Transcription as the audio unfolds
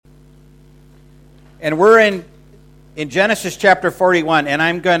And we're in Genesis chapter 41, and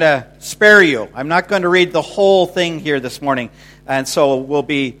I'm going to spare you. I'm not going to read the whole thing here this morning, and so we'll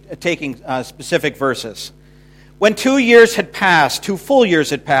be taking specific verses. When 2 years had passed, 2 full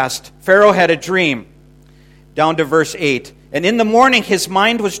years had passed, Pharaoh had a dream, down to verse 8. And in the morning his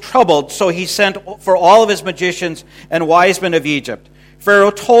mind was troubled, so he sent for all of his magicians and wise men of Egypt.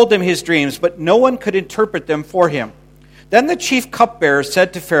 Pharaoh told them his dreams, but no one could interpret them for him. Then the chief cupbearer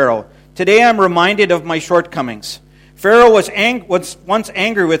said to Pharaoh, "Today I am reminded of my shortcomings. Pharaoh was once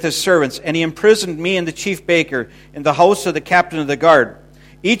angry with his servants, and he imprisoned me and the chief baker in the house of the captain of the guard.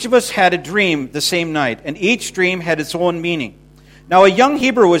 Each of us had a dream the same night, and each dream had its own meaning. Now a young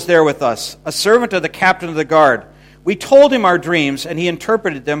Hebrew was there with us, a servant of the captain of the guard. We told him our dreams, and he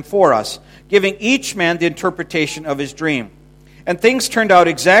interpreted them for us, giving each man the interpretation of his dream. And things turned out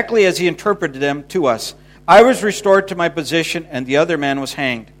exactly as he interpreted them to us. I was restored to my position, and the other man was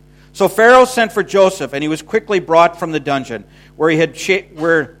hanged. So Pharaoh sent for Joseph, and he was quickly brought from the dungeon, where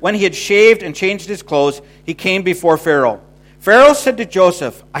when he had shaved and changed his clothes, he came before Pharaoh. Pharaoh said to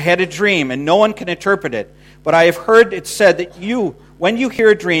Joseph, "I had a dream, and no one can interpret it. But I have heard it said that you, when you hear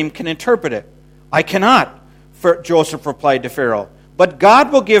a dream, can interpret it." "I cannot," Joseph replied to Pharaoh. "But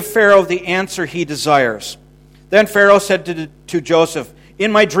God will give Pharaoh the answer he desires." Then Pharaoh said to Joseph,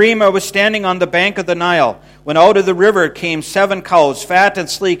 "In my dream I was standing on the bank of the Nile, when out of the river came 7 cows, fat and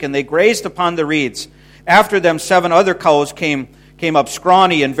sleek, and they grazed upon the reeds. After them 7 other cows came up,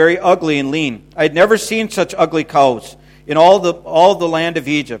 scrawny and very ugly and lean. I had never seen such ugly cows in all the land of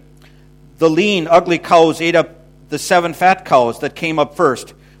Egypt. The lean, ugly cows ate up the 7 fat cows that came up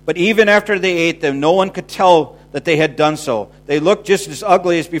first. But even after they ate them, no one could tell that they had done so. They looked just as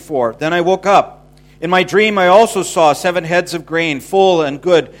ugly as before. Then I woke up. In my dream I also saw 7 heads of grain, full and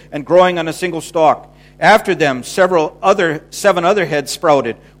good, and growing on a single stalk. After them 7 other heads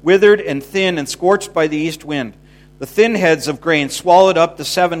sprouted, withered and thin and scorched by the east wind. The thin heads of grain swallowed up the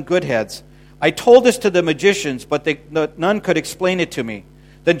 7 good heads. I told this to the magicians, but none could explain it to me.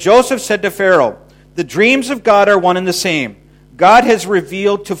 Then Joseph said to Pharaoh, "The dreams of God are one and the same. God has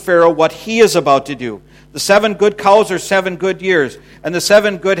revealed to Pharaoh what he is about to do. The 7 good cows are 7 good years, and the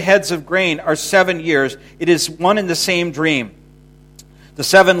 7 good heads of grain are 7 years. It is one and the same dream. The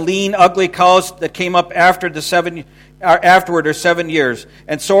 7 lean, ugly cows that came up afterward are 7 years,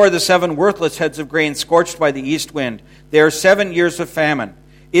 and so are the 7 worthless heads of grain scorched by the east wind. They are 7 years of famine.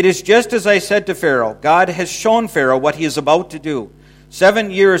 It is just as I said to Pharaoh. God has shown Pharaoh what he is about to do.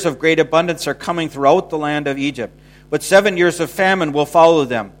 7 years of great abundance are coming throughout the land of Egypt, but 7 years of famine will follow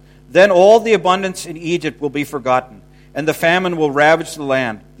them. Then all the abundance in Egypt will be forgotten, and the famine will ravage the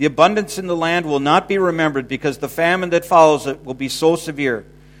land. The abundance in the land will not be remembered, because the famine that follows it will be so severe.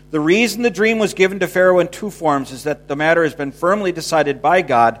 The reason the dream was given to Pharaoh in 2 forms is that the matter has been firmly decided by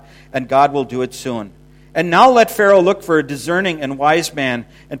God, and God will do it soon. And now let Pharaoh look for a discerning and wise man,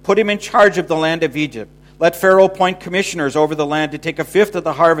 and put him in charge of the land of Egypt. Let Pharaoh appoint commissioners over the land to take 1/5 of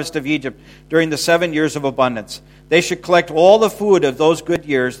the harvest of Egypt during the 7 years of abundance. They should collect all the food of those good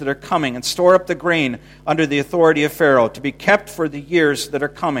years that are coming and store up the grain under the authority of Pharaoh to be kept for the years that are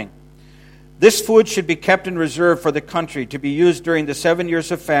coming. This food should be kept in reserve for the country to be used during the 7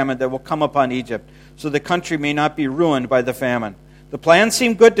 years of famine that will come upon Egypt, so the country may not be ruined by the famine." The plan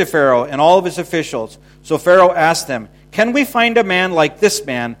seemed good to Pharaoh and all of his officials. So Pharaoh asked them, "Can we find a man like this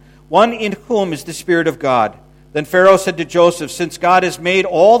man, one in whom is the Spirit of God?" Then Pharaoh said to Joseph, "Since God has made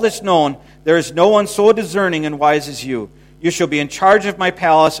all this known, there is no one so discerning and wise as you. You shall be in charge of my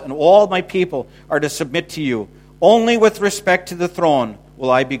palace, and all my people are to submit to you. Only with respect to the throne will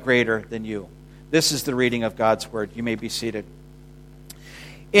I be greater than you." This is the reading of God's Word. You may be seated.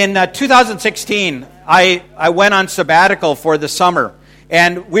 In 2016, I went on sabbatical for the summer,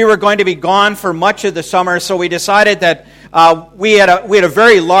 and we were going to be gone for much of the summer, so we decided that we had a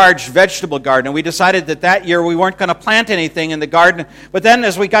very large vegetable garden, and we decided that year we weren't going to plant anything in the garden. But then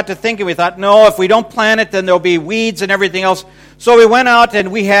as we got to thinking, we thought, no, if we don't plant it, then there'll be weeds and everything else. So we went out and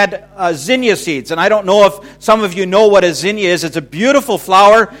we had zinnia seeds. And I don't know if some of you know what a zinnia is. It's a beautiful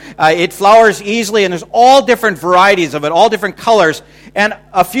flower. It flowers easily, and there's all different varieties of it, all different colors. And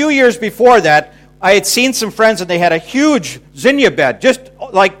a few years before that, I had seen some friends, and they had a huge zinnia bed, just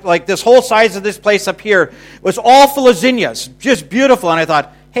like this whole size of this place up here. It was all full of zinnias, just beautiful. And I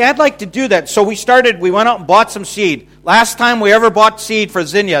thought, hey, I'd like to do that. So we went out and bought some seed. Last time we ever bought seed for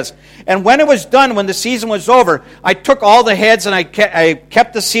zinnias. And when it was done, when the season was over, I took all the heads and I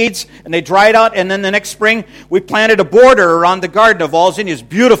kept the seeds, and they dried out. And then the next spring, we planted a border around the garden of all zinnias.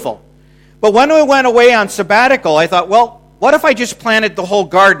 Beautiful. But when we went away on sabbatical, I thought, well, what if I just planted the whole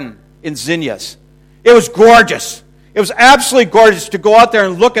garden in zinnias? It was gorgeous. It was absolutely gorgeous to go out there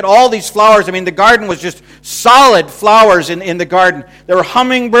and look at all these flowers. I mean, the garden was just solid flowers in the garden. There were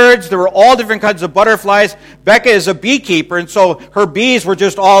hummingbirds. There were all different kinds of butterflies. Becca is a beekeeper, and so her bees were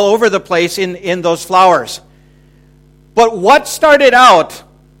just all over the place in those flowers. But what started out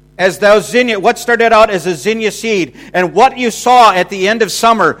as a zinnia seed and what you saw at the end of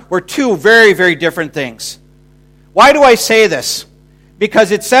summer were two very, very different things. Why do I say this?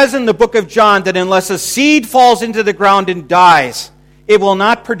 Because it says in the book of John that unless a seed falls into the ground and dies, it will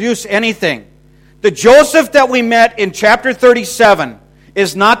not produce anything. The Joseph that we met in chapter 37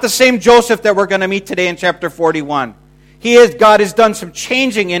 is not the same Joseph that we're going to meet today in chapter 41. God has done some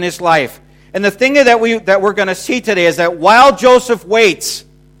changing in his life. And the thing that we're going to see today is that while Joseph waits,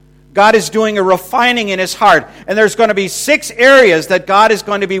 God is doing a refining in his heart. And there's going to be 6 areas that God is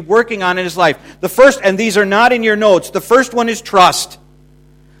going to be working on in his life. The first, and these are not in your notes, the first one is trust.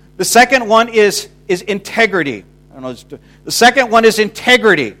 The second one is integrity. The second one is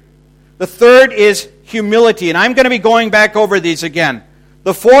integrity. The third is humility. And I'm going to be going back over these again.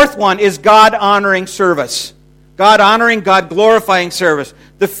 The fourth one is God-honoring service. God-honoring, God-glorifying service.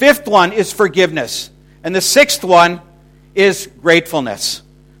 The fifth one is forgiveness. And the sixth one is gratefulness.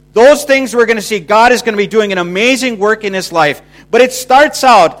 Those things we're going to see. God is going to be doing an amazing work in his life. But it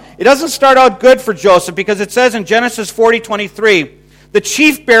doesn't start out good for Joseph, because it says in Genesis 40:23, the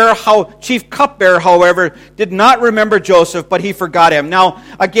chief cupbearer, however, did not remember Joseph, but he forgot him. Now,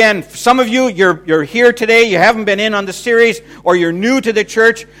 again, some of you, you're here today, you haven't been in on the series, or you're new to the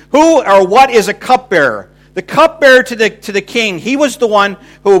church. Who or what is a cupbearer? The cupbearer to the king, he was the one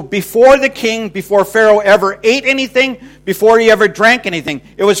who, before Pharaoh ever ate anything, before he ever drank anything,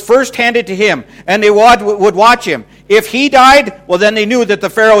 it was first handed to him, and they would watch him. If he died, well, then they knew that the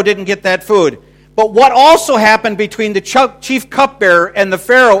Pharaoh didn't get that food. But what also happened between the chief cupbearer and the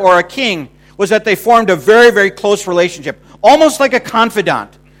Pharaoh, or a king, was that they formed a very, very close relationship, almost like a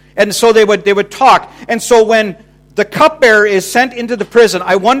confidant. And so they would talk. And so when the cupbearer is sent into the prison,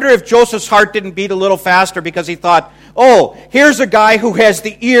 I wonder if Joseph's heart didn't beat a little faster, because he thought, oh, here's a guy who has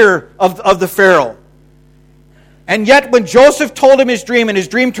the ear of the Pharaoh. And yet when Joseph told him his dream, and his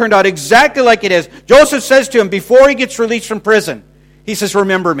dream turned out exactly like it is, Joseph says to him, before he gets released from prison, he says,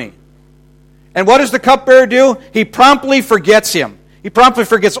 remember me. And what does the cupbearer do? He promptly forgets him. He promptly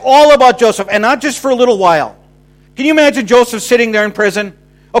forgets all about Joseph, and not just for a little while. Can you imagine Joseph sitting there in prison?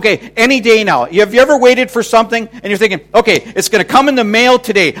 Okay, any day now. Have you ever waited for something and you're thinking, okay, it's going to come in the mail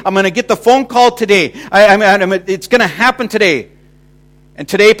today. I'm going to get the phone call today. It's going to happen today. And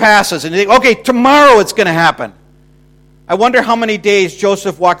today passes, and you think, okay, tomorrow it's going to happen. I wonder how many days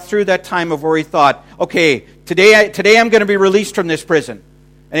Joseph walked through that time of where he thought, okay, today I'm going to be released from this prison.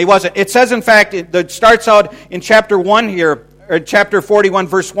 And he wasn't. It says, in fact, it starts out in chapter 1 here, or chapter 41,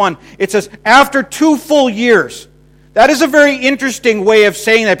 verse 1. It says, after 2 full years. That is a very interesting way of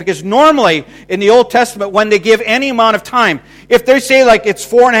saying that, because normally in the Old Testament, when they give any amount of time, if they say like it's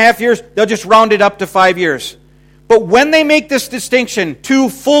 4.5 years, they'll just round it up to 5 years. But when they make this distinction, 2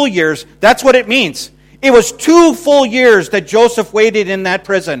 full years, that's what it means. It was 2 full years that Joseph waited in that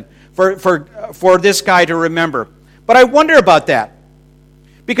prison for this guy to remember. But I wonder about that.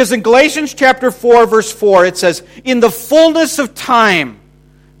 Because in Galatians chapter 4, verse 4, it says, in the fullness of time,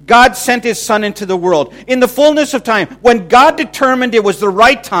 God sent his Son into the world. In the fullness of time, when God determined it was the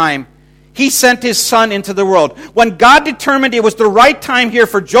right time, he sent his Son into the world. When God determined it was the right time here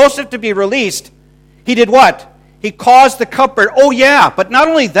for Joseph to be released, he did what? He caused the cupbearer. Oh yeah, but not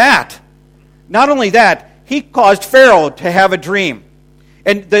only that, he caused Pharaoh to have a dream.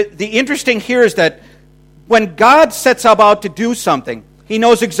 And the interesting here is that when God sets about to do something, he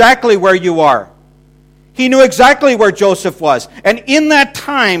knows exactly where you are. He knew exactly where Joseph was. And in that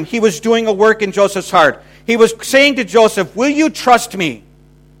time, he was doing a work in Joseph's heart. He was saying to Joseph, will you trust me?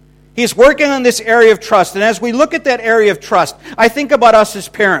 He's working on this area of trust. And as we look at that area of trust, I think about us as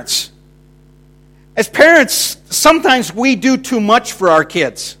parents. As parents, sometimes we do too much for our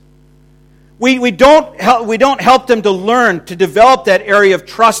kids. We don't help them to learn, to develop that area of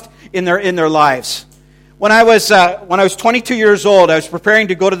trust in their lives. When I was 22 years old, I was preparing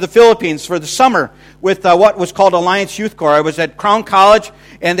to go to the Philippines for the summer with what was called Alliance Youth Corps. I was at Crown College,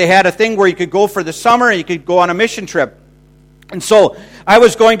 and they had a thing where you could go for the summer and you could go on a mission trip. And so I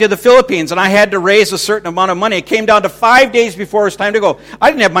was going to the Philippines, and I had to raise a certain amount of money. It came down to 5 days before it was time to go. I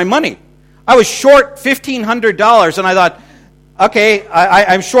didn't have my money. I was short $1,500, and I thought, okay,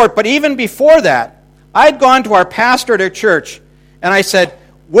 I'm short. But even before that, I'd gone to our pastor at our church, and I said,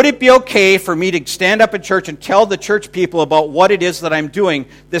 would it be okay for me to stand up at church and tell the church people about what it is that I'm doing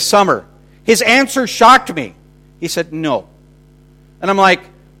this summer? His answer shocked me. He said, no. And I'm like,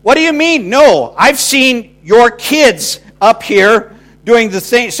 What do you mean? No, I've seen your kids up here doing the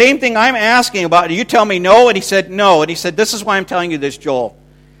same thing I'm asking about. You tell me no? And he said, no. And he said, this is why I'm telling you this, Joel.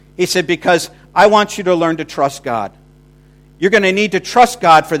 He said, because I want you to learn to trust God. You're going to need to trust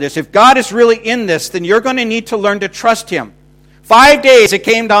God for this. If God is really in this, then you're going to need to learn to trust Him. 5 days, it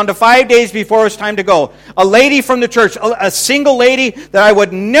came down to 5 days before it was time to go. A lady from the church, a single lady that I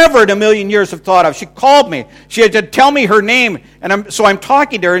would never in a million years have thought of. She called me. She had to tell me her name. And so I'm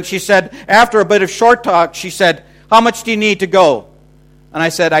talking to her, and she said, after a bit of short talk, she said, how much do you need to go? And I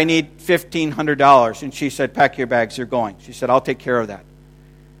said, I need $1,500. And she said, pack your bags, you're going. She said, I'll take care of that.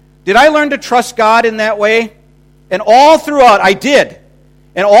 Did I learn to trust God in that way? And all throughout, I did.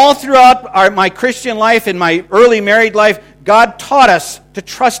 And all throughout my Christian life and my early married life, God taught us to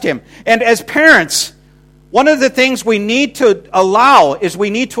trust Him. And as parents, one of the things we need to allow is we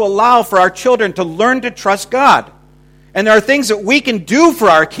need to allow for our children to learn to trust God. And there are things that we can do for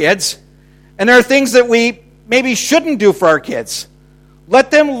our kids, and there are things that we maybe shouldn't do for our kids.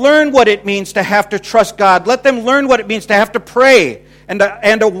 Let them learn what it means to have to trust God. Let them learn what it means to have to pray and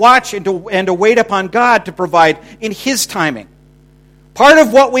to watch and to wait upon God to provide in His timing. Part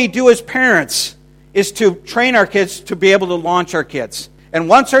of what we do as parents is to train our kids to be able to launch our kids. And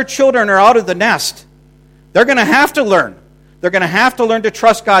once our children are out of the nest, they're going to have to learn. They're going to have to learn to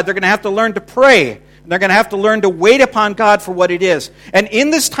trust God. They're going to have to learn to pray. And they're going to have to learn to wait upon God for what it is. And in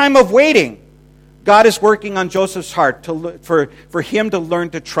this time of waiting, God is working on Joseph's heart for him to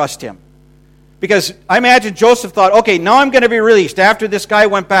learn to trust Him. Because I imagine Joseph thought, okay, now I'm going to be released after this guy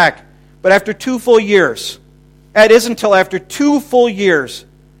went back. But after 2 full years, it isn't until after 2 full years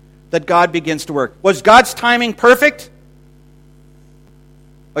that God begins to work. Was God's timing perfect?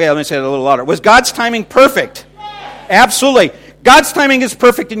 Okay, let me say it a little louder. Was God's timing perfect? Absolutely. God's timing is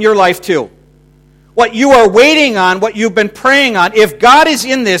perfect in your life too. What you are waiting on, what you've been praying on, if God is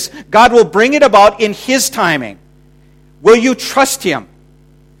in this, God will bring it about in His timing. Will you trust Him?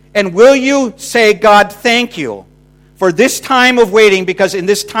 And will you say, God, thank you for this time of waiting, because in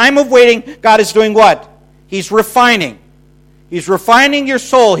this time of waiting, God is doing what? He's refining. He's refining your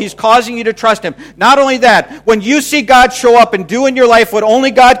soul. He's causing you to trust Him. Not only that, when you see God show up and do in your life what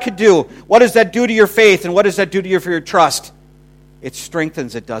only God could do, what does that do to your faith, and what does that do to your trust? It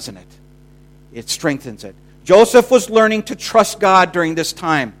strengthens it, doesn't it? It strengthens it. Joseph was learning to trust God during this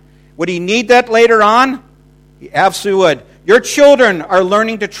time. Would he need that later on? He absolutely would. Your children are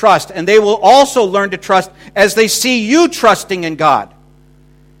learning to trust, and they will also learn to trust as they see you trusting in God.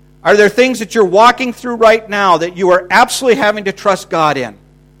 Are there things that you're walking through right now that you are absolutely having to trust God in?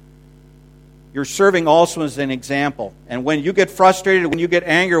 You're serving also as an example. And when you get frustrated, when you get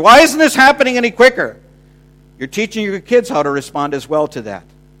angry, why isn't this happening any quicker? You're teaching your kids how to respond as well to that.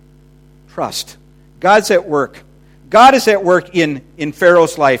 Trust. God's at work. God is at work in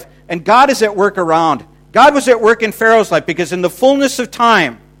Pharaoh's life, and God is at work around. God was at work in Pharaoh's life because in the fullness of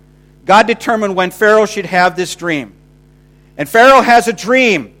time, God determined when Pharaoh should have this dream. And Pharaoh has a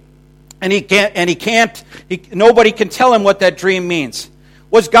dream, and nobody can tell him what that dream means.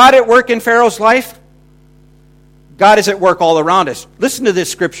 Was God at work in Pharaoh's life? God is at work all around us. Listen to this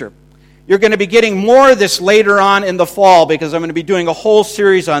scripture. You're going to be getting more of this later on in the fall because I'm going to be doing a whole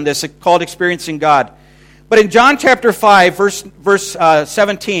series on this called Experiencing God. But in John chapter 5, verse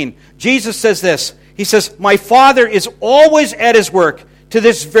 17, Jesus says this. He says, my Father is always at His work, to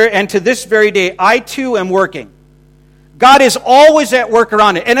this very day I too am working. God is always at work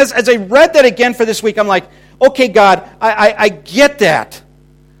around it. And as I read that again for this week, I'm like, okay, God, I get that.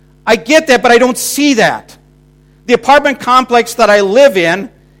 I get that, but I don't see that. The apartment complex that I live in,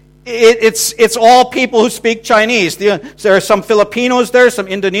 it's all people who speak Chinese. There are some Filipinos there, some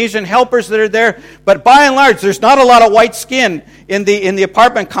Indonesian helpers that are there, but by and large, there's not a lot of white skin in the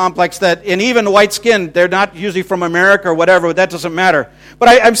apartment complex. And even white skin, they're not usually from America or whatever. But that doesn't matter.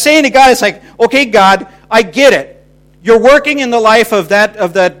 But I'm saying to God, it's like, okay, God, I get it. You're working in the life of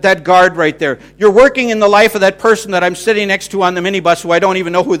that guard right there. You're working in the life of that person that I'm sitting next to on the minibus, who I don't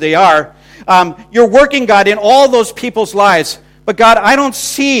even know who they are. You're working, God, in all those people's lives. But God, I don't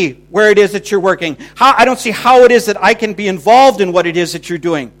see where it is that you're working. I don't see how it is that I can be involved in what it is that you're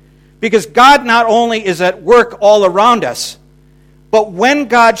doing. Because God not only is at work all around us, but when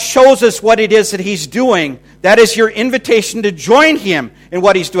God shows us what it is that He's doing, that is your invitation to join Him in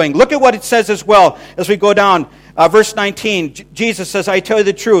what He's doing. Look at what it says as well as we go down. Verse 19, Jesus says, I tell you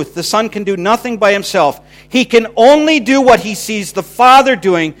the truth, the Son can do nothing by Himself. He can only do what He sees the Father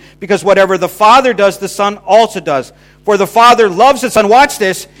doing, because whatever the Father does, the Son also does. For the Father loves the Son, watch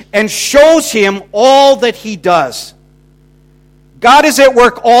this, and shows Him all that He does. God is at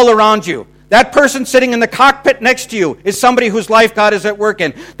work all around you. That person sitting in the cockpit next to you is somebody whose life God is at work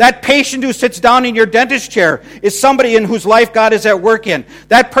in. That patient who sits down in your dentist chair is somebody in whose life God is at work in.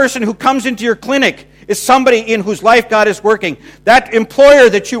 That person who comes into your clinic is somebody in whose life God is working. That employer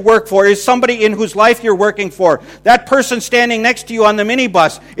that you work for is somebody in whose life you're working for. That person standing next to you on the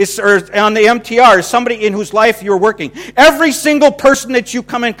minibus or on the MTR is somebody in whose life you're working. Every single person that you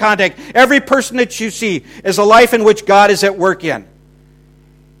come in contact, every person that you see is a life in which God is at work in.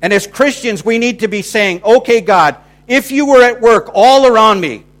 And as Christians, we need to be saying, okay, God, if you were at work all around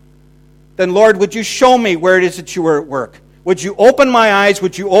me, then Lord, would you show me where it is that you were at work? Would you open my eyes?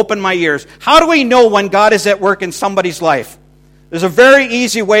 Would you open my ears? How do we know when God is at work in somebody's life? There's a very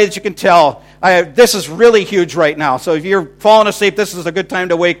easy way that you can tell. This is really huge right now, so if you're falling asleep, this is a good time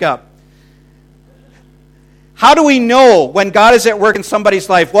to wake up. How do we know when God is at work in somebody's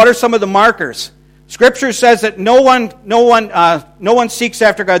life? What are some of the markers? Scripture says that no one seeks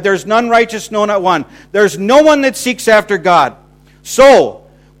after God. There's none righteous, no, not one. There's no one that seeks after God. So,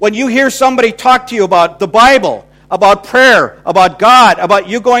 when you hear somebody talk to you about the Bible, about prayer, about God, about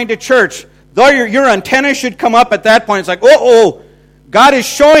you going to church, though your antenna should come up at that point. It's like, God is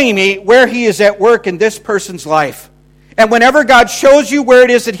showing me where He is at work in this person's life. And whenever God shows you where it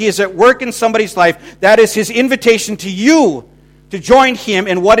is that He is at work in somebody's life, that is His invitation to you to join Him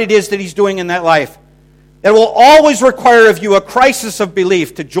in what it is that He's doing in that life. It will always require of you a crisis of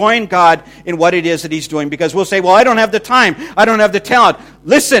belief to join God in what it is that He's doing. Because we'll say, well, I don't have the time. I don't have the talent.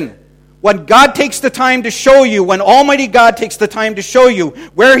 Listen, when God takes the time to show you, when Almighty God takes the time to show you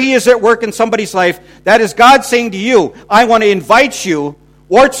where He is at work in somebody's life, that is God saying to you, I want to invite you,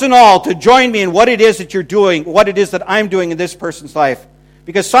 warts and all, to join me in what it is that you're doing, what it is that I'm doing in this person's life.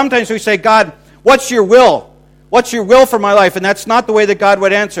 Because sometimes we say, God, what's your will? What's your will for my life? And that's not the way that God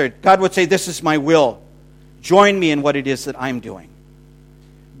would answer it. God would say, this is my will. Join me in what it is that I'm doing.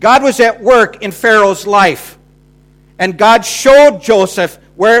 God was at work in Pharaoh's life. And God showed Joseph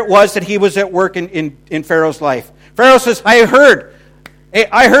where it was that he was at work in Pharaoh's life. Pharaoh says, I heard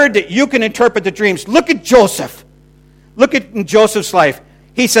that you can interpret the dreams. Look at Joseph. Look at Joseph's life.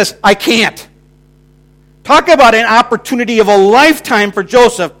 He says, I can't. Talk about an opportunity of a lifetime for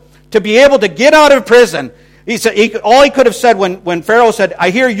Joseph to be able to get out of prison. All he could have said when Pharaoh said, I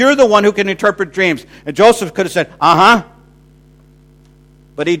hear you're the one who can interpret dreams. And Joseph could have said, uh-huh.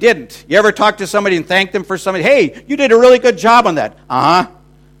 But he didn't. You ever talk to somebody and thank them for something? Hey, you did a really good job on that. Uh-huh.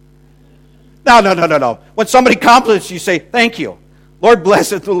 No. When somebody compliments you, say, thank you. Lord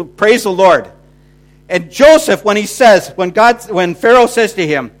bless it. Praise the Lord. And Joseph, when Pharaoh says to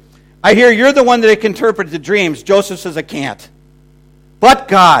him, I hear you're the one that can interpret the dreams, Joseph says, I can't. But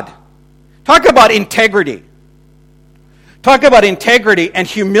God. Talk about integrity. Talk about integrity and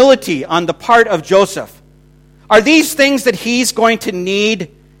humility on the part of Joseph. Are these things that he's going to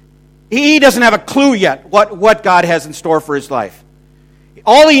need? He doesn't have a clue yet what God has in store for his life.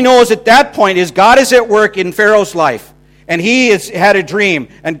 All he knows at that point is God is at work in Pharaoh's life. And he has had a dream.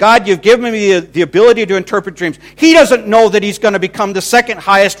 And God, you've given me the ability to interpret dreams. He doesn't know that he's going to become the second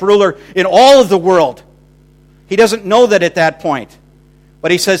highest ruler in all of the world. He doesn't know that at that point.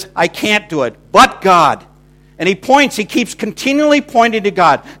 But he says, I can't do it. But God. And he keeps continually pointing to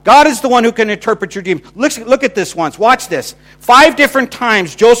God. God is the one who can interpret your dreams. Look at this once. Watch this. 5 different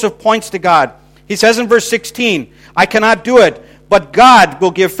times Joseph points to God. He says in verse 16, I cannot do it, but God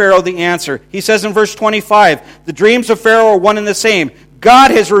will give Pharaoh the answer. He says in verse 25, the dreams of Pharaoh are one and the same. God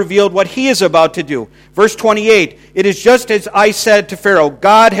has revealed what he is about to do. Verse 28, it is just as I said to Pharaoh.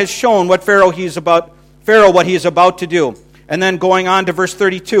 God has shown what Pharaoh what he is about to do. And then going on to verse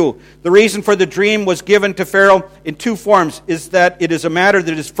 32, the reason for the dream was given to Pharaoh in 2 forms, is that it is a matter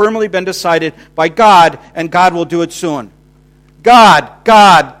that has firmly been decided by God, and God will do it soon. God.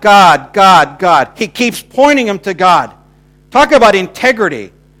 He keeps pointing him to God. Talk about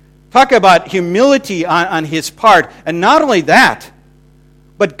integrity. Talk about humility on his part. And not only that,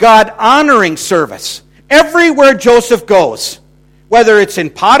 but God honoring service. Everywhere Joseph goes, whether it's in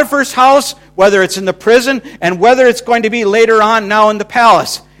Potiphar's house, whether it's in the prison, and whether it's going to be later on now in the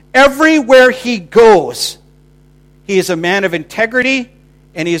palace. Everywhere he goes, he is a man of integrity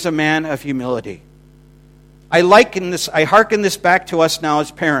and he is a man of humility. I hearken this back to us now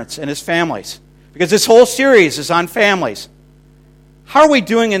as parents and as families, because this whole series is on families. How are we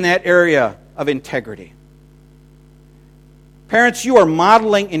doing in that area of integrity? Parents, you are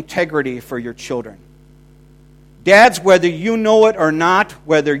modeling integrity for your children. Dads, whether you know it or not,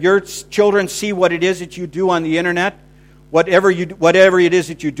 whether your children see what it is that you do on the internet, whatever it is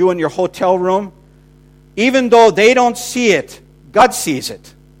that you do in your hotel room, even though they don't see it, God sees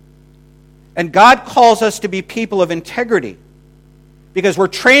it. And God calls us to be people of integrity. Because we're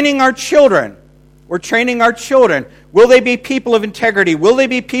training our children. We're training our children. Will they be people of integrity? Will they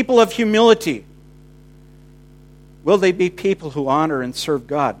be people of humility? Will they be people who honor and serve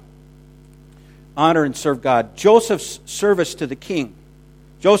God? Honor and serve God. Joseph's service to the king,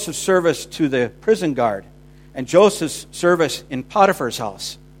 Joseph's service to the prison guard, and Joseph's service in Potiphar's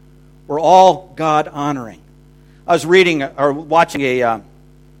house were all God-honoring. I was reading or watching a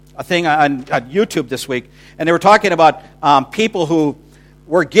thing on YouTube this week, and they were talking about people who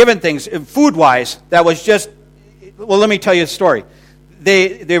were given things, food-wise, that was just, well, let me tell you a story.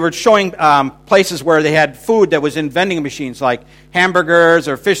 They were showing places where they had food that was in vending machines, like hamburgers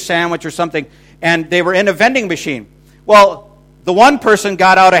or fish sandwich or something, and they were in a vending machine. Well, the one person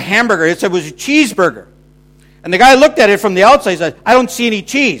got out a hamburger. It said it was a cheeseburger. And the guy looked at it from the outside and said, I don't see any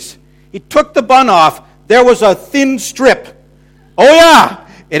cheese. He took the bun off. There was a thin strip. Oh, yeah,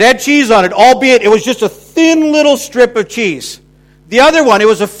 it had cheese on it, albeit it was just a thin little strip of cheese. The other one, it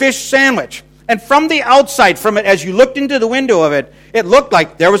was a fish sandwich. And from the outside, from it, as you looked into the window of it, it looked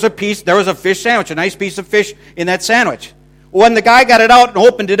like there was a fish sandwich, a nice piece of fish in that sandwich. When the guy got it out and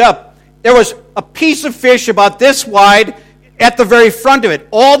opened it up, there was a piece of fish about this wide at the very front of it.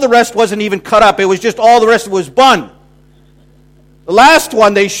 All the rest wasn't even cut up. It was just all the rest was bun. The last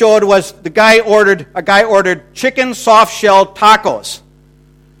one they showed was a guy ordered chicken soft-shell tacos.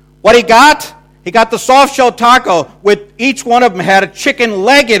 What he got the soft-shell taco with each one of them had a chicken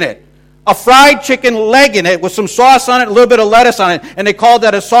leg in it. A fried chicken leg in it with some sauce on it, a little bit of lettuce on it, and they called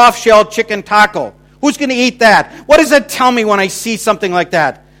that a soft-shell chicken taco. Who's going to eat that? What does that tell me when I see something like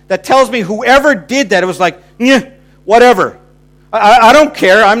that? That tells me whoever did that, it was like, whatever. I don't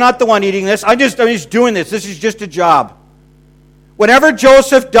care. I'm not the one eating this. I'm just doing this. This is just a job. Whenever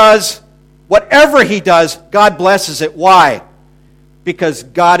Joseph does, whatever he does, God blesses it. Why? Because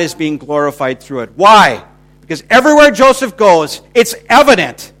God is being glorified through it. Why? Because everywhere Joseph goes, it's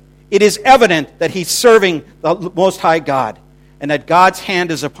evident. It is evident that he's serving the Most High God and that God's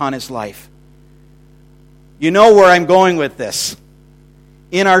hand is upon his life. You know where I'm going with this.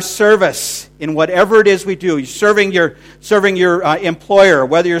 In our service, in whatever it is we do, you're serving your employer,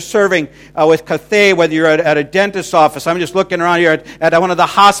 whether you're serving with Cathay, whether you're at a dentist's office. I'm just looking around here at one of the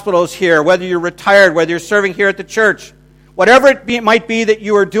hospitals here, whether you're retired, whether you're serving here at the church. Whatever it might be that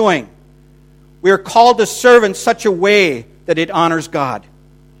you are doing, we are called to serve in such a way that it honors God.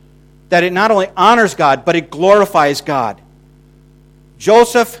 That it not only honors God, but it glorifies God.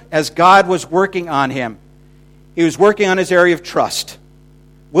 Joseph, as God was working on him, he was working on his area of trust.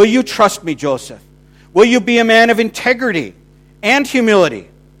 Will you trust me, Joseph? Will you be a man of integrity and humility?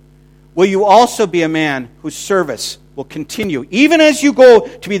 Will you also be a man whose service will continue, even as you go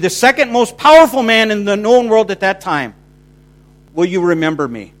to be the second most powerful man in the known world at that time? Will you remember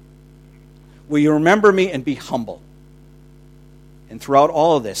me? Will you remember me and be humble? And throughout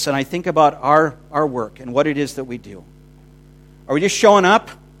all of this, and I think about our work and what it is that we do. Are we just showing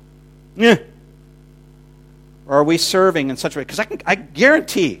up? Or are we serving in such a way? Because I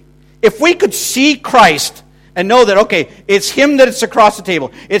guarantee, if we could see Christ and know that, okay, it's Him that is across the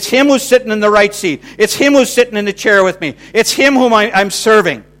table. It's Him who's sitting in the right seat. It's Him who's sitting in the chair with me. It's Him whom I'm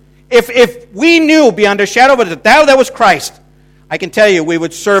serving. If we knew beyond a shadow of a doubt that was Christ, I can tell you we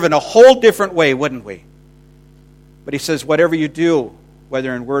would serve in a whole different way, wouldn't we? But He says, whatever you do,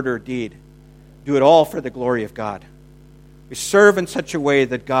 whether in word or deed, do it all for the glory of God. We serve in such a way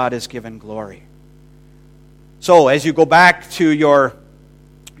that God is given glory. So, as you go back to your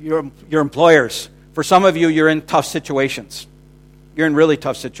employers, for some of you, you're in tough situations. You're in really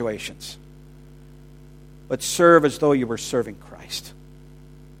tough situations. But serve as though you were serving Christ.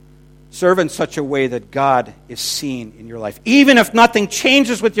 Serve in such a way that God is seen in your life. Even if nothing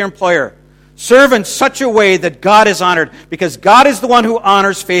changes with your employer, serve in such a way that God is honored, because God is the one who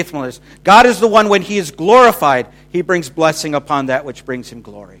honors faithfulness. God is the one, when He is glorified, He brings blessing upon that which brings Him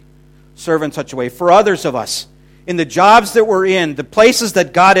glory. Serve in such a way. For others of us, in the jobs that we're in, the places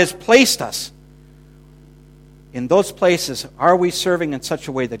that God has placed us, in those places, are we serving in such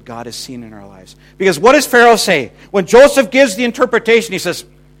a way that God is seen in our lives? Because what does Pharaoh say? When Joseph gives the interpretation, he says,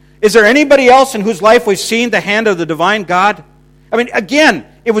 is there anybody else in whose life we've seen the hand of the divine God? I mean, again,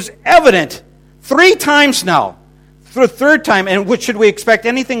 it was evident 3 times now. For the third time, and which should we expect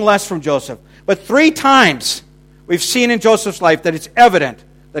anything less from Joseph? But 3 times we've seen in Joseph's life that it's evident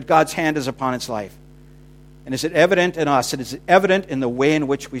that God's hand is upon his life. And is it evident in us? And is it evident in the way in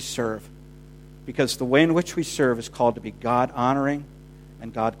which we serve? Because the way in which we serve is called to be God-honoring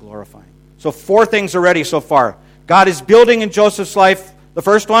and God-glorifying. So 4 things already so far. God is building in Joseph's life. The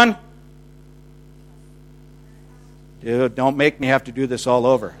first one? Dude, don't make me have to do this all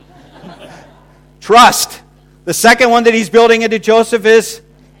over. Trust. The second one that he's building into Joseph is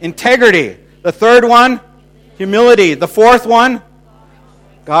integrity. The third one, humility. The fourth one,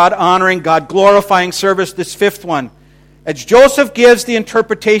 God-honoring, God-glorifying service. This fifth one, as Joseph gives the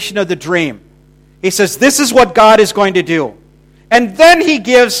interpretation of the dream, he says, this is what God is going to do. And then he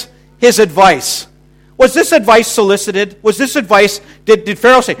gives his advice. Was this advice solicited? Was this advice, did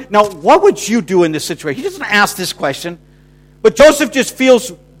Pharaoh say, now what would you do in this situation? He doesn't ask this question. But Joseph just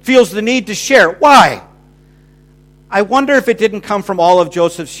feels the need to share. Why? I wonder if it didn't come from all of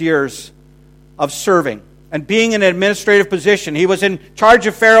Joseph's years of serving and being in an administrative position. He was in charge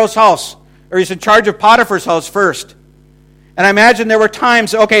of Pharaoh's house, or he's in charge of Potiphar's house first. And I imagine there were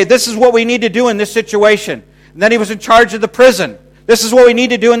times, okay, this is what we need to do in this situation. And then he was in charge of the prison. This is what we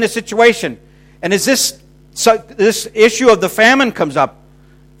need to do in this situation. And as this issue of the famine comes up,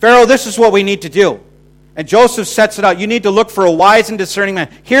 Pharaoh, this is what we need to do. And Joseph sets it out. You need to look for a wise and discerning man.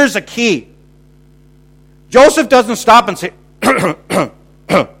 Here's a key. Joseph doesn't stop and say,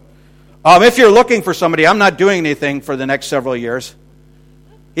 if you're looking for somebody, I'm not doing anything for the next several years.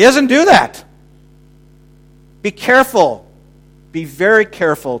 He doesn't do that. Be careful. Be very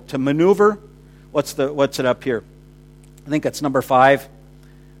careful to maneuver. What's it up here? I think that's number 5.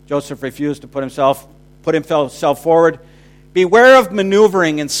 Joseph refused to put himself forward. Beware of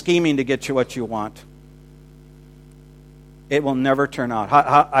maneuvering and scheming to get you what you want. It will never turn out.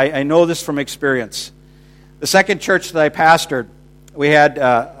 I know this from experience. The second church that I pastored, we had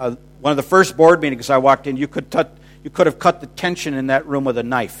one of the first board meetings I walked in. You could have cut the tension in that room with a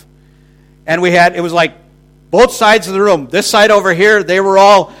knife. And it was like both sides of the room. This side over here, they were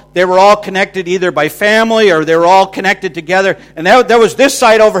all connected either by family or they were all connected together. And there was this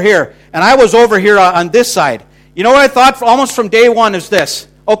side over here, and I was over here on this side. You know what I thought almost from day one is this.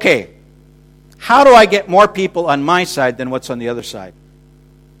 Okay, how do I get more people on my side than what's on the other side?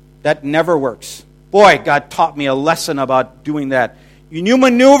 That never works. Boy, God taught me a lesson about doing that. You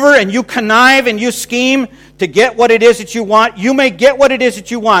maneuver and you connive and you scheme to get what it is that you want. You may get what it is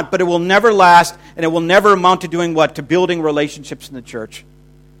that you want, but it will never last, and it will never amount to doing what? To building relationships in the church.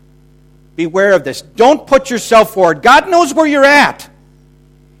 Beware of this. Don't put yourself forward. God knows where you're at.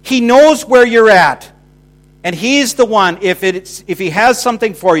 He knows where you're at. And He's the one, if He has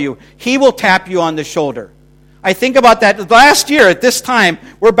something for you, He will tap you on the shoulder. I think about that. Last year at this time,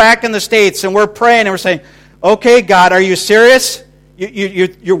 we're back in the States and we're praying and we're saying, okay, God, are you serious?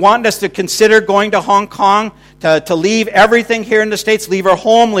 You're wanting us to consider going to Hong Kong, to leave everything here in the States, leave our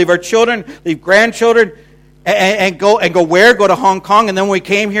home, leave our children, leave grandchildren, and go where? Go to Hong Kong. And then when we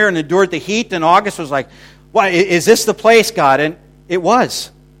came here and endured the heat in August, it was like, what, is this the place, God? And it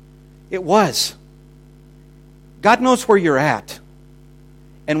was. It was. God knows where you're at.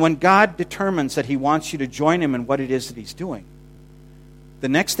 And when God determines that He wants you to join Him in what it is that He's doing, the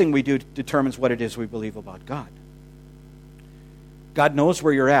next thing we do determines what it is we believe about God. God knows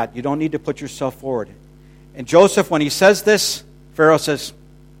where you're at. You don't need to put yourself forward. And Joseph, when he says this, Pharaoh says,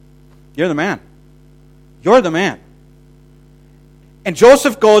 you're the man. You're the man. And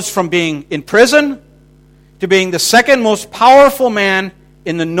Joseph goes from being in prison to being the second most powerful man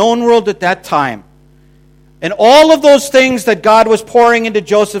in the known world at that time. And all of those things that God was pouring into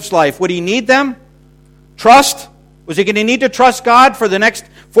Joseph's life, would he need them? Trust? Was he going to need to trust God for the next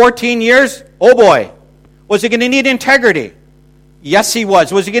 14 years? Oh boy. Was he going to need integrity? Yes, he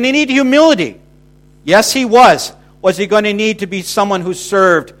was. Was he going to need humility? Yes, he was. Was he going to need to be someone who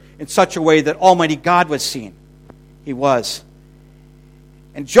served in such a way that Almighty God was seen? He was.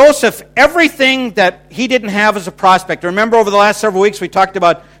 And Joseph, everything that he didn't have as a prospect. Remember over the last several weeks we talked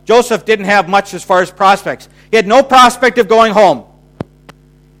about Joseph didn't have much as far as prospects. He had no prospect of going home.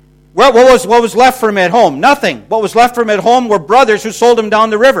 What was left for him at home? Nothing. What was left for him at home were brothers who sold him down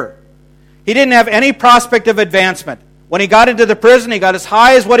the river. He didn't have any prospect of advancement. When he got into the prison, he got as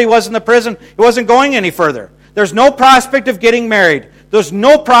high as what he was in the prison. He wasn't going any further. There's no prospect of getting married. There's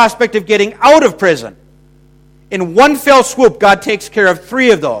no prospect of getting out of prison. In one fell swoop, God takes care of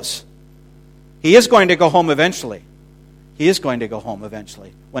 3 of those. He is going to go home eventually. He is going to go home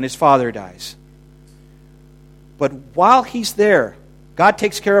eventually when his father dies. But while he's there, God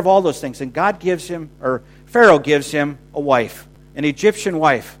takes care of all those things. And Pharaoh gives him a wife, an Egyptian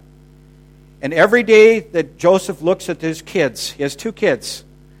wife. And every day that Joseph looks at his kids, he has 2 kids.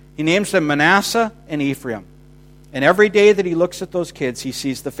 He names them Manasseh and Ephraim. And every day that he looks at those kids, he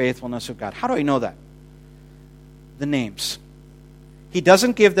sees the faithfulness of God. How do I know that? The names. He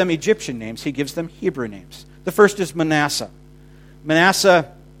doesn't give them Egyptian names. He gives them Hebrew names. The first is Manasseh.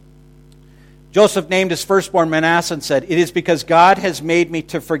 Manasseh, Joseph named his firstborn Manasseh and said, "It is because God has made me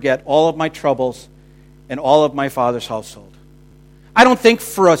to forget all of my troubles and all of my father's household." I don't think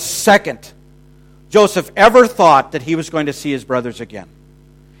for a second Joseph ever thought that he was going to see his brothers again.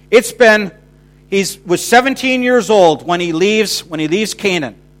 He was 17 years old when he leaves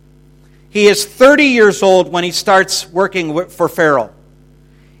Canaan. He is 30 years old when he starts working for Pharaoh.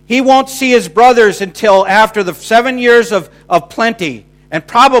 He won't see his brothers until after the 7 years of plenty, and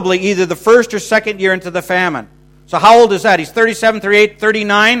probably either the first or second year into the famine. So how old is that? He's 37, 38,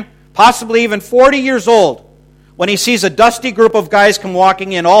 39, possibly even 40 years old when he sees a dusty group of guys come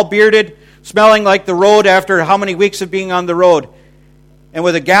walking in, all bearded, smelling like the road after how many weeks of being on the road. And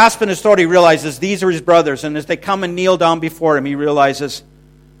with a gasp in his throat, he realizes these are his brothers. And as they come and kneel down before him, he realizes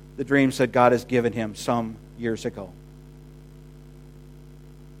the dreams that God has given him some years ago.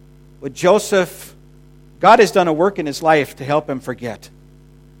 With Joseph, God has done a work in his life to help him forget.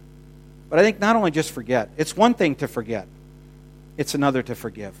 But I think not only just forget. It's one thing to forget. It's another to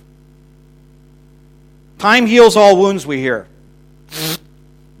forgive. Time heals all wounds, we hear.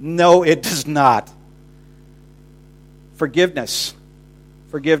 No, it does not. Forgiveness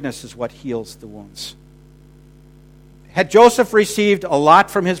is what heals the wounds. Had Joseph received a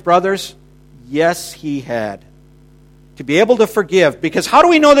lot from his brothers? Yes, he had. To be able to forgive. Because how do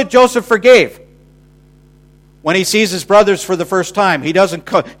we know that Joseph forgave? When he sees his brothers for the first time, he doesn't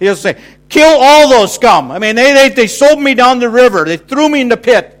say, kill all those scum. I mean, they sold me down the river. They threw me in the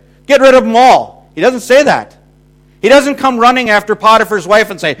pit. Get rid of them all. He doesn't say that. He doesn't come running after Potiphar's wife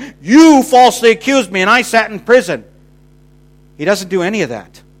and say, you falsely accused me and I sat in prison. He doesn't do any of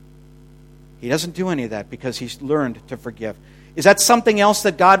that. He doesn't do any of that because he's learned to forgive. Is that something else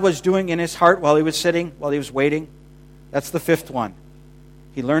that God was doing in his heart while he was sitting, while he was waiting? That's the fifth one.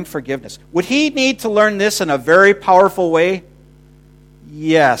 He learned forgiveness. Would he need to learn this in a very powerful way?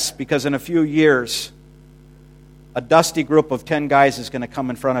 Yes, because in a few years, a dusty group of 10 guys is going to come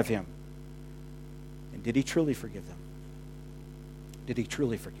in front of him. And did he truly forgive them? Did he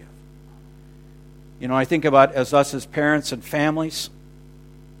truly forgive? You know, I think about us as parents and families.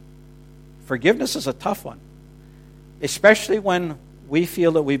 Forgiveness is a tough one, especially when we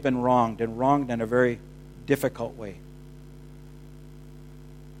feel that we've been wronged in a very difficult way.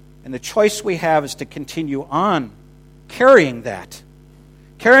 And the choice we have is to continue on carrying that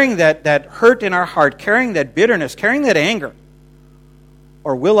hurt in our heart, carrying that bitterness, carrying that anger.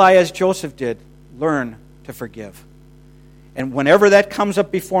 Or will I, as Joseph did, learn to forgive? And whenever that comes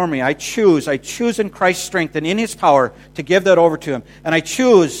up before me, I choose in Christ's strength and in His power to give that over to Him. And I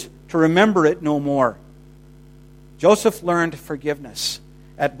choose to remember it no more. Joseph learned forgiveness.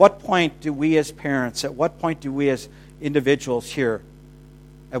 At what point do we as parents, at what point do we as individuals here,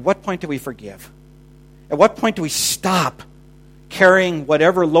 at what point do we forgive? At what point do we stop carrying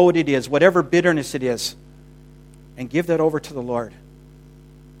whatever load it is, whatever bitterness it is, and give that over to the Lord?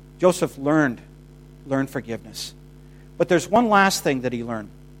 Joseph learned forgiveness. But there's one last thing that he learned.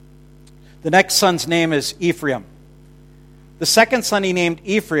 The next son's name is Ephraim. The second son he named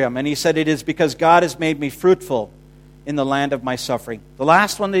Ephraim, and he said, it is because God has made me fruitful in the land of my suffering. The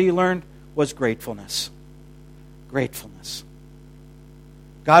last one that he learned was gratefulness. Gratefulness.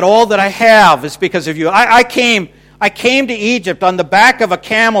 God, all that I have is because of you. I came to Egypt on the back of a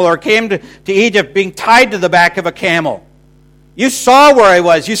camel, or came to Egypt being tied to the back of a camel. You saw where I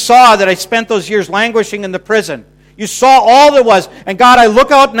was. You saw that I spent those years languishing in the prison. You saw all there was. And God, I look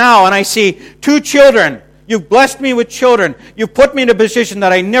out now and I see 2 children. You've blessed me with children. You've put me in a position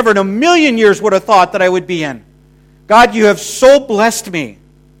that I never in a million years would have thought that I would be in. God, you have so blessed me.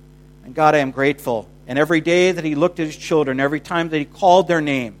 And God, I am grateful. And every day that he looked at his children, every time that he called their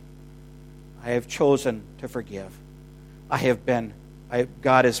name, I have chosen to forgive.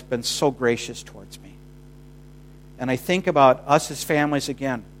 God has been so gracious towards me. And I think about us as families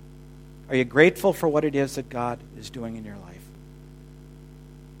again. Are you grateful for what it is that God is doing in your life?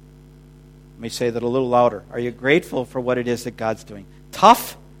 Let me say that a little louder. Are you grateful for what it is that God's doing?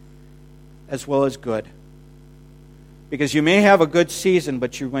 Tough as well as good. Because you may have a good season,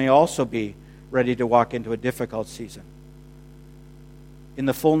 but you may also be ready to walk into a difficult season. In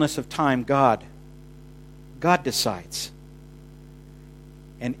the fullness of time, God decides.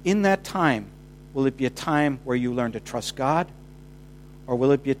 And in that time, will it be a time where you learn to trust God, or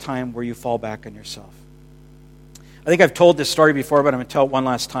will it be a time where you fall back on yourself? I think I've told this story before, but I'm going to tell it one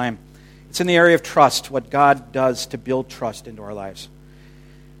last time. It's in the area of trust, what God does to build trust into our lives.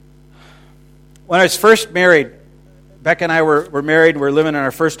 When I was first married, Becca and I were married. We were living in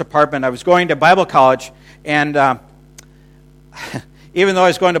our first apartment. I was going to Bible college, and even though I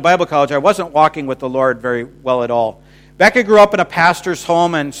was going to Bible college, I wasn't walking with the Lord very well at all. Becca grew up in a pastor's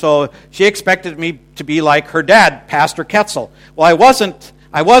home, and so she expected me to be like her dad, Pastor Ketzel. Well, I wasn't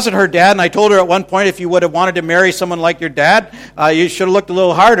I wasn't her dad, and I told her at one point, if you would have wanted to marry someone like your dad, you should have looked a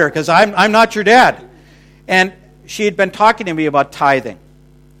little harder, because I'm not your dad. And she had been talking to me about tithing,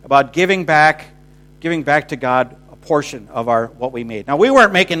 about giving back to God a portion of what we made. Now, we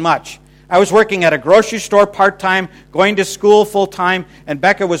weren't making much. I was working at a grocery store part-time, going to school full-time, and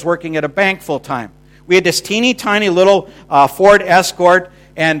Becca was working at a bank full-time. We had this teeny tiny little Ford Escort,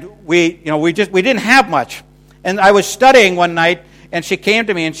 and we didn't have much. And I was studying one night, and she came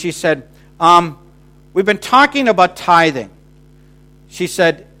to me and she said, "We've been talking about tithing." She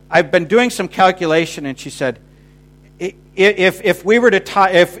said, "I've been doing some calculation," and she said, "If we were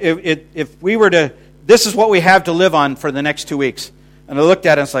to this is what we have to live on for the next 2 weeks." And I looked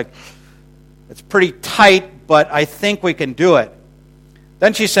at it and it's like, it's pretty tight, but I think we can do it.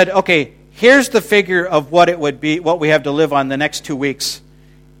 Then she said, "Okay, here's the figure of what it would be, what we have to live on the next 2 weeks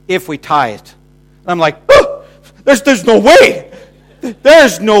if we tithed." And I'm like, oh, there's no way.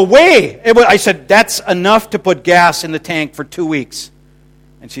 There's no way. I said, "That's enough to put gas in the tank for 2 weeks."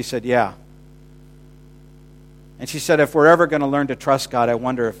 And she said, "Yeah." And she said, "If we're ever going to learn to trust God, I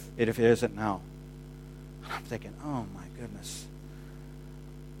wonder if it isn't now." And I'm thinking, oh my goodness.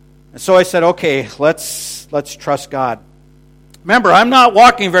 And so I said, okay, let's trust God. Remember, I'm not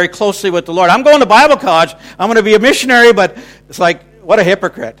walking very closely with the Lord. I'm going to Bible college. I'm going to be a missionary, but it's like, what a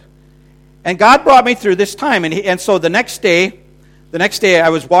hypocrite. And God brought me through this time. And so the next day I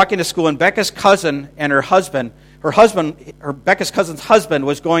was walking to school, and Becca's cousin and Becca's cousin's husband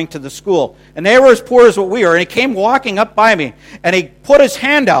was going to the school. And they were as poor as what we were. And he came walking up by me, and he put his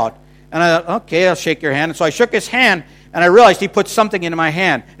hand out. And I thought, okay, I'll shake your hand. And so I shook his hand, and I realized he put something into my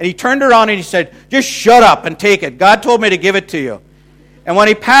hand. And he turned around and he said, "Just shut up and take it. God told me to give it to you." And when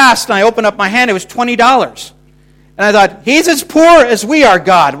he passed and I opened up my hand, it was $20. And I thought, he's as poor as we are,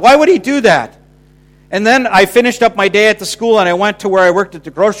 God. Why would he do that? And then I finished up my day at the school, and I went to where I worked at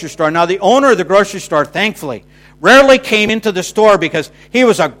the grocery store. Now, the owner of the grocery store, thankfully, rarely came into the store because he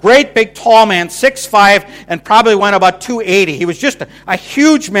was a great big tall man, 6'5", and probably went about 280. He was just a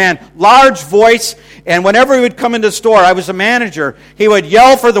huge man, large voice, and whenever he would come into the store, I was a manager, he would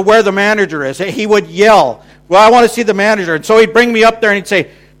yell for where the manager is. He would yell, "Well, I want to see the manager." And so he'd bring me up there and he'd say,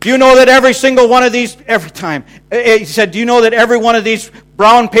 "Do you know that every single one of these," every time, he said, "Do you know that every one of these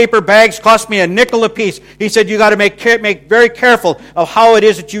brown paper bags cost me a nickel apiece?" He said, "You got to make very careful of how it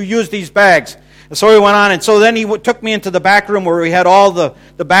is that you use these bags." And so he went on, and so then he took me into the back room where we had all the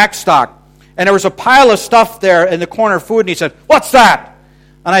back stock. And there was a pile of stuff there in the corner of food, and he said, "What's that?"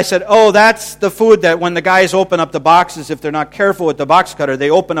 And I said, "Oh, that's the food that when the guys open up the boxes, if they're not careful with the box cutter, they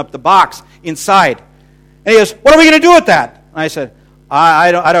open up the box inside." And he goes, "What are we going to do with that?" And I said,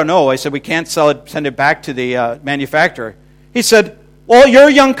 I don't know. I said, "We can't sell it, send it back to the manufacturer." He said, "Well, you're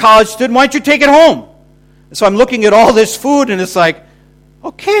a young college student. Why don't you take it home?" And so I'm looking at all this food, and it's like,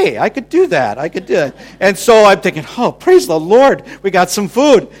 okay, I could do that. And so I'm thinking, oh, praise the Lord, we got some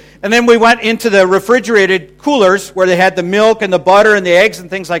food. And then we went into the refrigerated coolers where they had the milk and the butter and the eggs and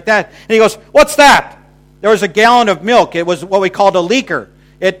things like that. And he goes, "What's that?" There was a gallon of milk. It was what we called a leaker.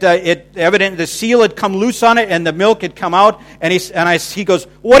 It evidently the seal had come loose on it and the milk had come out. And he goes,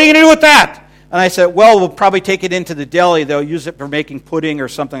 "What are you going to do with that?" And I said, "Well, we'll probably take it into the deli. They'll use it for making pudding or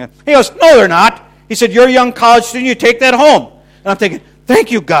something." He goes, "No, they're not." He said, "You're a young college student. You take that home." And I'm thinking,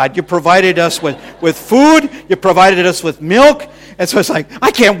 thank you, God. You provided us with food. You provided us with milk. And so it's like,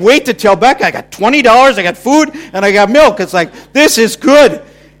 I can't wait to tell Becca, I got $20, I got food, and I got milk. It's like, this is good.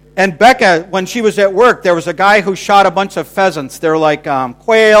 And Becca, when she was at work, there was a guy who shot a bunch of pheasants. They're like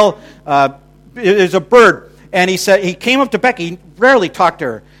quail. There's a bird. And he said, he came up to Becca. He rarely talked to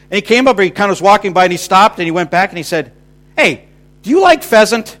her. And he came up, he kind of was walking by, and he stopped, and he went back, and he said, "Hey, do you like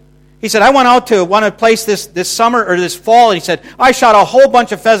pheasant?" He said, "I went out to one place this summer or this fall," and he said, "I shot a whole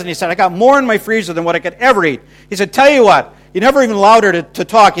bunch of pheasant." He said, "I got more in my freezer than what I could ever eat." He said, "Tell you what," he never even allowed her to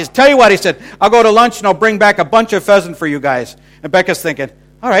talk. He said, "Tell you what," he said, "I'll go to lunch and I'll bring back a bunch of pheasant for you guys." And Becca's thinking,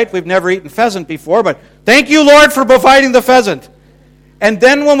 all right, we've never eaten pheasant before, but thank you, Lord, for providing the pheasant. And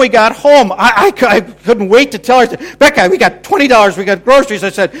then when we got home, I couldn't wait to tell her, I said, "Becca, we got $20, we got groceries." I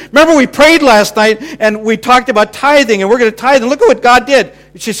said, "Remember we prayed last night and we talked about tithing and we're going to tithe and look at what God did."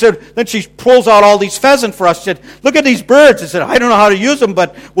 And she said, then she pulls out all these pheasant for us. She said, "Look at these birds." I said, "I don't know how to use them,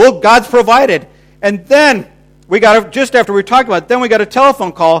 but well, God's provided." And then just after we were talking about it, then we got a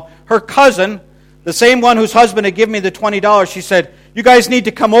telephone call. Her cousin, the same one whose husband had given me the $20, she said, "You guys need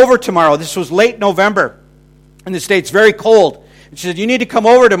to come over tomorrow." This was late November in the States, very cold. And she said, "You need to come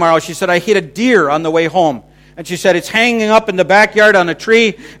over tomorrow." She said, "I hit a deer on the way home." And she said, "It's hanging up in the backyard on a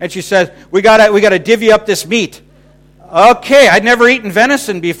tree." And she said, we gotta divvy up this meat." Okay, I'd never eaten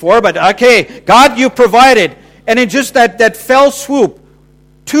venison before, but okay, God, you provided. And in just that fell swoop,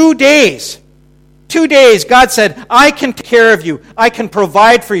 2 days. 2 days, God said, I can take care of you. I can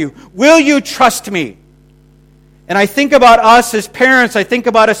provide for you. Will you trust me? And I think about us as parents. I think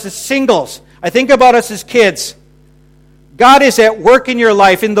about us as singles. I think about us as kids. God is at work in your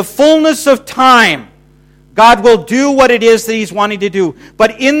life. In the fullness of time, God will do what it is that He's wanting to do.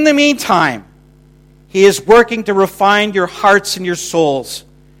 But in the meantime, He is working to refine your hearts and your souls.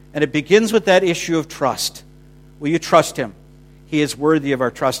 And it begins with that issue of trust. Will you trust Him? He is worthy of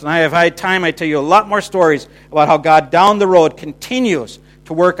our trust. And I have had time, I tell you a lot more stories about how God down the road continues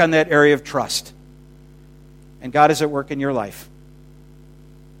to work on that area of trust. And God is at work in your life.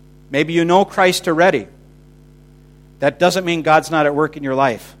 Maybe you know Christ already. That doesn't mean God's not at work in your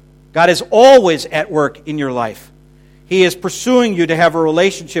life. God is always at work in your life. He is pursuing you to have a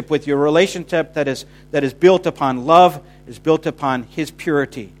relationship with you, a relationship that is built upon love, is built upon His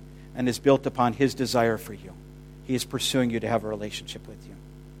purity, and is built upon His desire for you. He is pursuing you to have a relationship with you.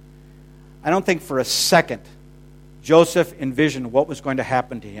 I don't think for a second Joseph envisioned what was going to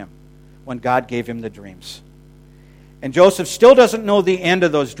happen to him when God gave him the dreams. And Joseph still doesn't know the end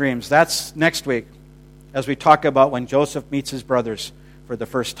of those dreams. That's next week as we talk about when Joseph meets his brothers for the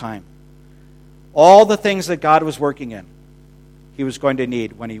first time. All the things that God was working in, he was going to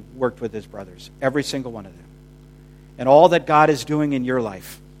need when he worked with his brothers. Every single one of them. And all that God is doing in your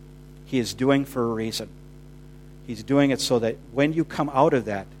life, He is doing for a reason. He's doing it so that when you come out of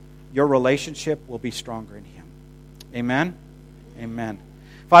that, your relationship will be stronger in Him. Amen? Amen.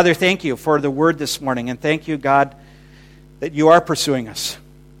 Father, thank You for the word this morning. And thank You, God, that You are pursuing us.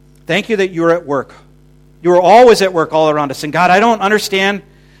 Thank You that You're at work. You are always at work all around us. And God, I don't understand,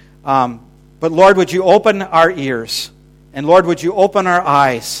 but Lord, would You open our ears? And Lord, would You open our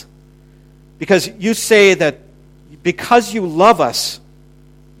eyes? Because You say that because You love us,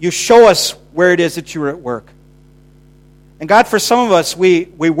 You show us where it is that You're at work. And God, for some of us, we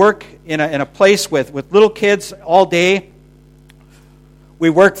work in a place with little kids all day. We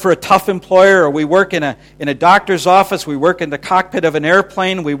work for a tough employer, or we work in a doctor's office. We work in the cockpit of an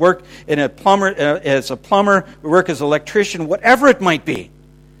airplane. We work in as a plumber. We work as an electrician, whatever it might be.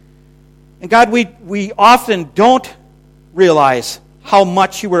 And God, we often don't realize how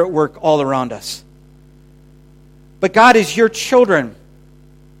much You are at work all around us. But God, as Your children,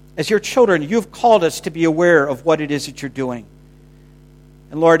 You've called us to be aware of what it is that You're doing.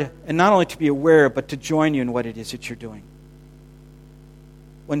 And Lord, and not only to be aware, but to join You in what it is that You're doing.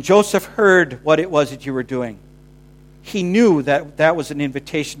 When Joseph heard what it was that You were doing, he knew that that was an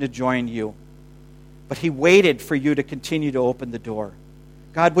invitation to join You. But he waited for You to continue to open the door.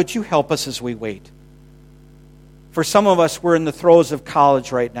 God, would You help us as we wait? For some of us, we're in the throes of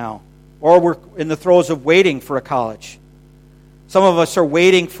college right now, or we're in the throes of waiting for a college. Some of us are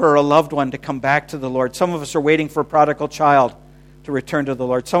waiting for a loved one to come back to the Lord. Some of us are waiting for a prodigal child to return to the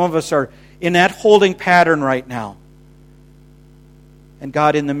Lord. Some of us are in that holding pattern right now. And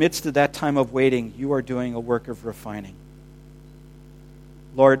God, in the midst of that time of waiting, You are doing a work of refining.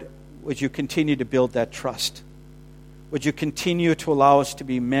 Lord, would You continue to build that trust? Would You continue to allow us to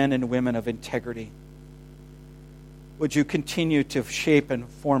be men and women of integrity? Would You continue to shape and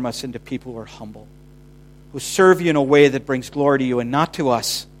form us into people who are humble, who serve You in a way that brings glory to You and not to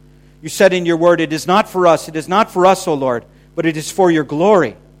us? You said in Your word, it is not for us, O Lord, but it is for Your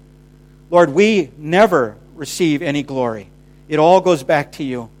glory. Lord, we never receive any glory. It all goes back to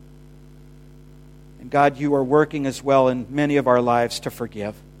You. And God, You are working as well in many of our lives to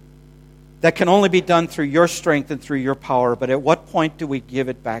forgive. That can only be done through Your strength and through Your power, but at what point do we give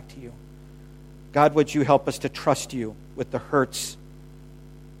it back to You? God, would You help us to trust You with the hurts?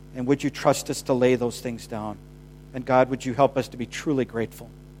 And would You trust us to lay those things down? And God, would You help us to be truly grateful?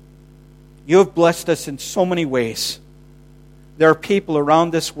 You have blessed us in so many ways. There are people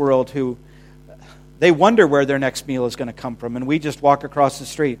around this world who, they wonder where their next meal is going to come from, and we just walk across the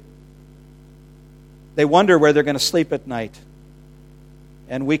street. They wonder where they're going to sleep at night,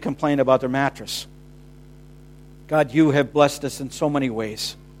 and we complain about their mattress. God, You have blessed us in so many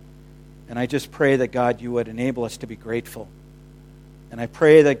ways. And I just pray that, God, You would enable us to be grateful. And I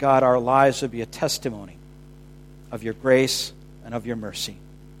pray that, God, our lives would be a testimony of Your grace and of Your mercy.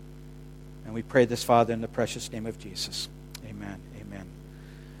 And we pray this, Father, in the precious name of Jesus. Amen. Amen.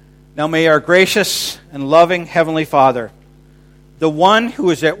 Now may our gracious and loving Heavenly Father, the one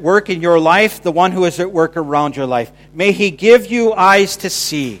who is at work in your life, the one who is at work around your life, may He give you eyes to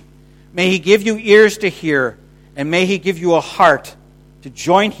see. May He give you ears to hear. And may He give you a heart to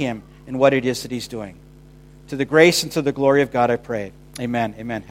join Him in what it is that He's doing. To the grace and to the glory of God, I pray. Amen. Amen.